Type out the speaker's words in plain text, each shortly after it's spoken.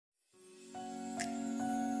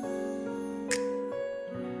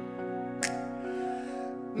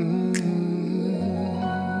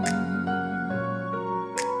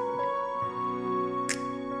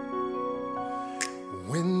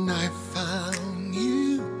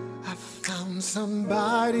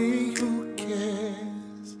somebody who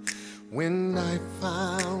cares. When I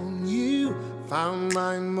found you, found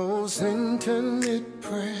my most intimate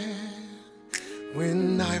prayer.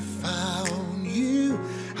 When I found you,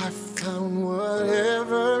 I found what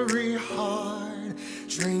every heart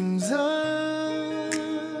dreams of.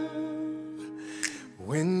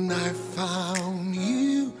 When I found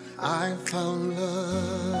you, I found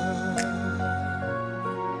love.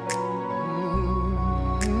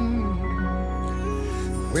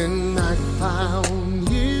 When I found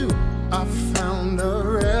you, I found the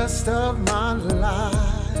rest of my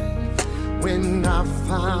life. When I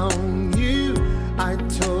found you, I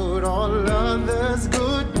told all others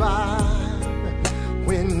goodbye.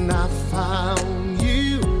 When I found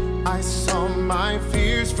you, I saw my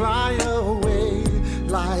fears fly away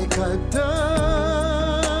like a dove.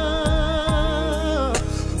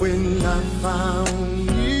 When I found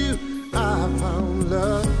you, I found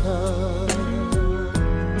love.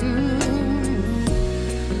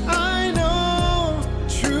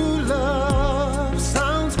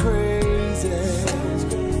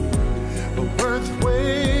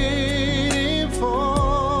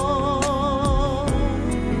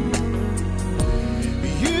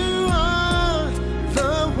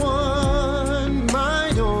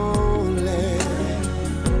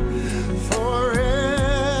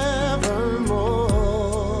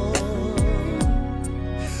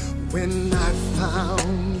 When I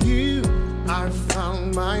found you, I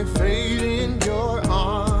found my fate in your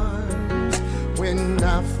arms. When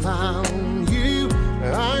I found you,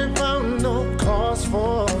 I found no cause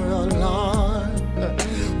for alarm.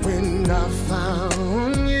 When I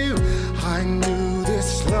found you, I knew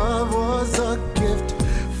this love was a gift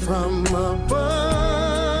from above.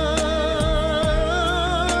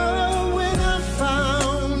 When I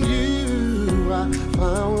found you, I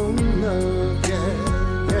found